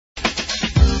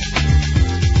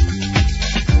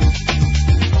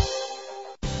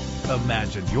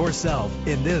imagine yourself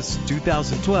in this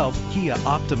 2012 Kia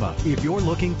Optima. If you're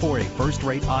looking for a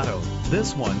first-rate auto,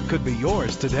 this one could be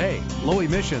yours today. Low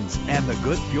emissions and the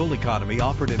good fuel economy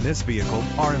offered in this vehicle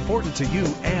are important to you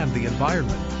and the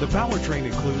environment. The powertrain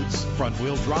includes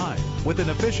front-wheel drive with an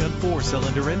efficient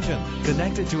 4-cylinder engine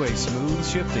connected to a smooth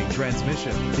shifting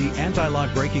transmission. The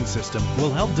anti-lock braking system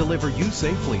will help deliver you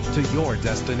safely to your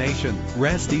destination.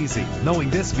 Rest easy knowing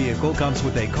this vehicle comes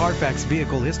with a Carfax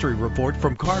Vehicle History Report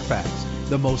from Carfax,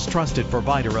 the most trusted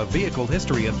provider of vehicle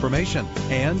history information.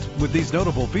 And with these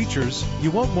notable features, you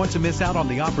won't want to miss out on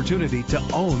the opportunity to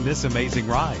own this amazing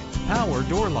ride. Power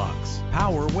door locks,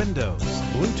 power windows,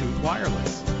 Bluetooth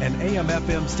wireless, an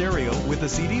AM/FM stereo with a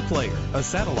CD player, a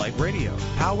satellite radio,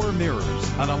 power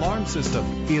mirrors, an alarm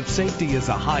system. If safety is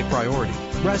a high priority,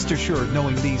 rest assured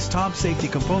knowing these top safety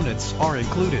components are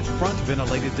included: front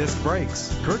ventilated disc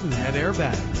brakes, curtain head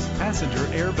airbags, passenger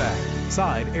airbag,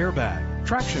 side airbag,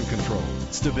 traction control,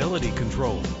 stability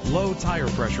control, low tire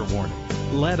pressure warning.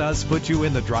 Let us put you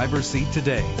in the driver's seat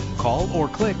today. Call or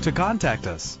click to contact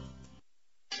us.